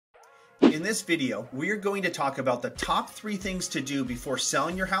In this video, we are going to talk about the top 3 things to do before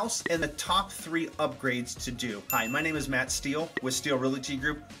selling your house and the top 3 upgrades to do. Hi, my name is Matt Steele with Steele Realty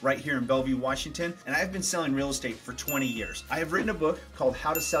Group right here in Bellevue, Washington, and I've been selling real estate for 20 years. I have written a book called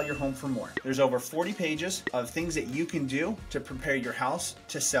How to Sell Your Home for More. There's over 40 pages of things that you can do to prepare your house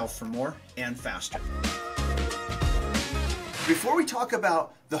to sell for more and faster. Before we talk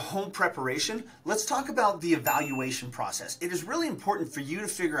about the home preparation, let's talk about the evaluation process. It is really important for you to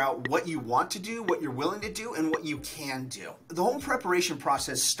figure out what you want to do, what you're willing to do, and what you can do. The home preparation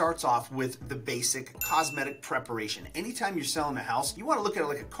process starts off with the basic cosmetic preparation. Anytime you're selling a house, you want to look at it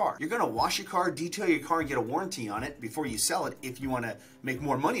like a car. You're going to wash your car, detail your car, and get a warranty on it before you sell it if you want to make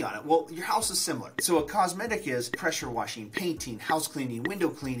more money on it. Well, your house is similar. So a cosmetic is pressure washing, painting, house cleaning, window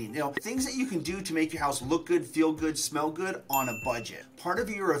cleaning, things that you can do to make your house look good, feel good, smell good on a budget. Part of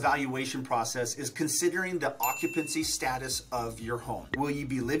your evaluation process is considering the occupancy status of your home. Will you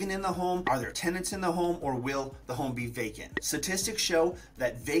be living in the home? Are there tenants in the home, or will the home be vacant? Statistics show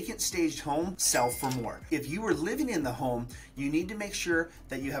that vacant staged homes sell for more. If you are living in the home, you need to make sure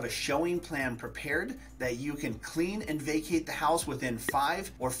that you have a showing plan prepared, that you can clean and vacate the house within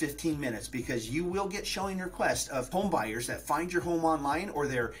 5 or 15 minutes, because you will get showing requests of home buyers that find your home online, or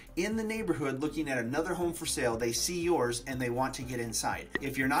they're in the neighborhood looking at another home for sale. They see yours and they want to get inside.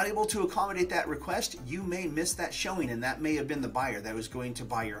 If you're not able to accommodate that request, you may miss that showing, and that may have been the buyer that was going to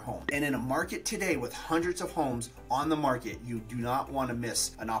buy your home. And in a market today with hundreds of homes on the market, you do not want to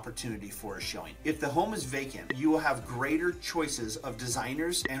miss an opportunity for a showing. If the home is vacant, you will have greater choices of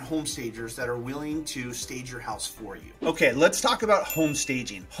designers and home stagers that are willing to stage your house for you. Okay, let's talk about home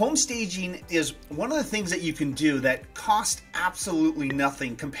staging. Home staging is one of the things that you can do that cost absolutely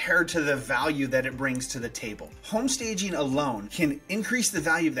nothing compared to the value that it brings to the table. Home staging alone can increase the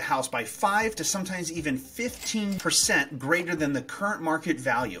value of the house by 5 to sometimes even 15% greater than the current market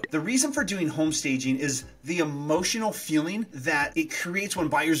value. The reason for doing home staging is the emotional feeling that it creates when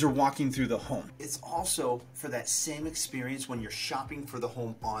buyers are walking through the home. It's also for that same experience when you're shopping for the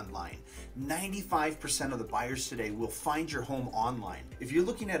home online. 95% of the buyers today will find your home online. If you're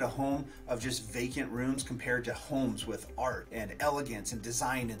looking at a home of just vacant rooms compared to homes with art and elegance and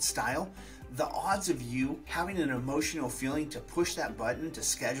design and style, the odds of you having an emotional feeling to push that button to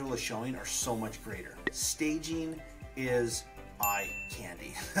schedule a showing are so much greater. Staging is eye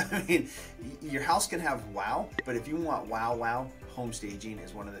candy. I mean, your house can have wow, but if you want wow, home staging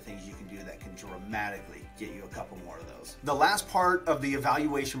is one of the things you can do that can dramatically get you a couple more of those. The last part of the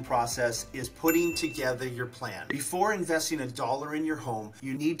evaluation process is putting together your plan. Before investing $1 in your home,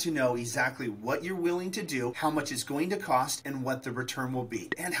 you need to know exactly what you're willing to do, how much it's going to cost, and what the return will be,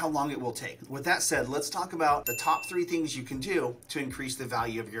 and how long it will take. With that said, let's talk about the top 3 things you can do to increase the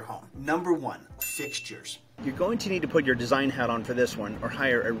value of your home. Number 1, fixtures. You're going to need to put your design hat on for this one, or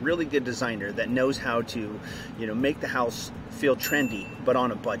hire a really good designer that knows how to, make the house feel trendy, but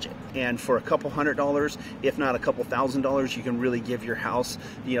on a budget. And for a couple $100, if not a couple $1,000, you can really give your house,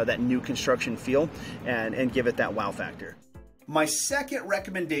 that new construction feel and give it that wow factor. My second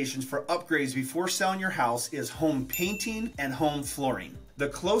recommendations for upgrades before selling your house is home painting and home flooring. The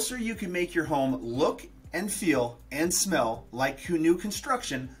closer you can make your home look and feel and smell like new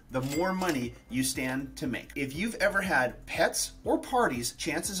construction, the more money you stand to make. If you've ever had pets or parties,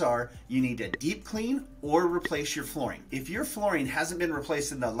 chances are you need to deep clean or replace your flooring. If your flooring hasn't been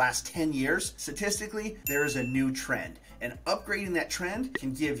replaced in the last 10 years, statistically, there is a new trend. And upgrading that trend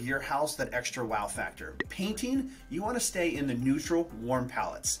can give your house that extra wow factor. Painting, you want to stay in the neutral, warm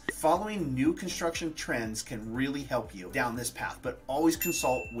palettes. Following new construction trends can really help you down this path, but always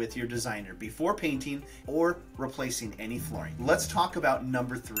consult with your designer before painting or replacing any flooring. Let's talk about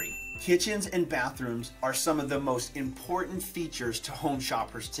number 3. Kitchens and bathrooms are some of the most important features to home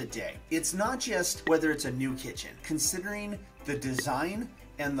shoppers today. It's not just whether it's a new kitchen. Considering the design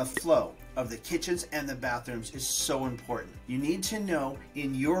and the flow of the kitchens and the bathrooms is so important. You need to know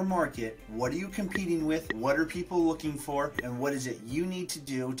in your market, what are you competing with, what are people looking for, and what is it you need to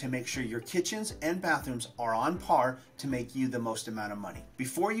do to make sure your kitchens and bathrooms are on par to make you the most amount of money.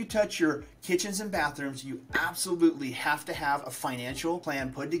 Before you touch your kitchens and bathrooms, you absolutely have to have a financial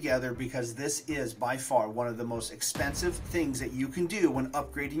plan put together, because this is by far one of the most expensive things that you can do when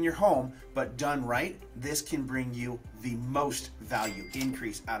upgrading your home, but done right, this can bring you the most value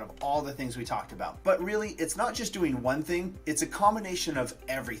increase out of all the things we talked about. But really, it's not just doing one thing, it's a combination of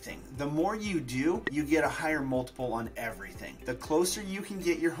everything. The more you do, you get a higher multiple on everything. The closer you can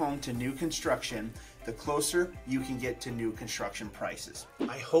get your home to new construction, the closer you can get to new construction prices.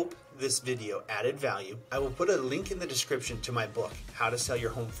 I hope this video added value. I will put a link in the description to my book, How to Sell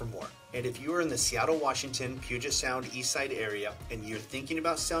Your Home for More. And if you are in the Seattle, Washington, Puget Sound, East Side area, and you're thinking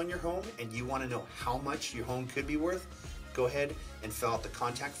about selling your home and you want to know how much your home could be worth, go ahead and fill out the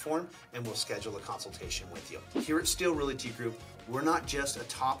contact form and we'll schedule a consultation with you. Here at Steele Realty Group, we're not just a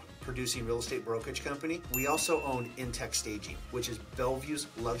top producing real estate brokerage company. We also own Intext Staging, which is Bellevue's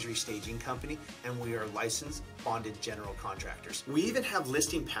luxury staging company, and we are licensed bonded general contractors. We even have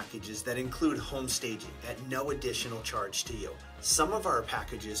listing packages that include home staging at no additional charge to you. Some of our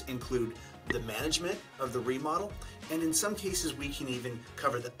packages include the management of the remodel, and in some cases we can even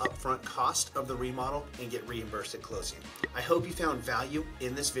cover the upfront cost of the remodel and get reimbursed at closing. I hope you found value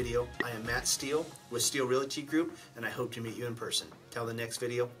in this video. I am Matt Steele with Steele Realty Group, and I hope to meet you in person. Till the next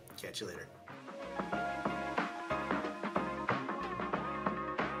video, catch you later.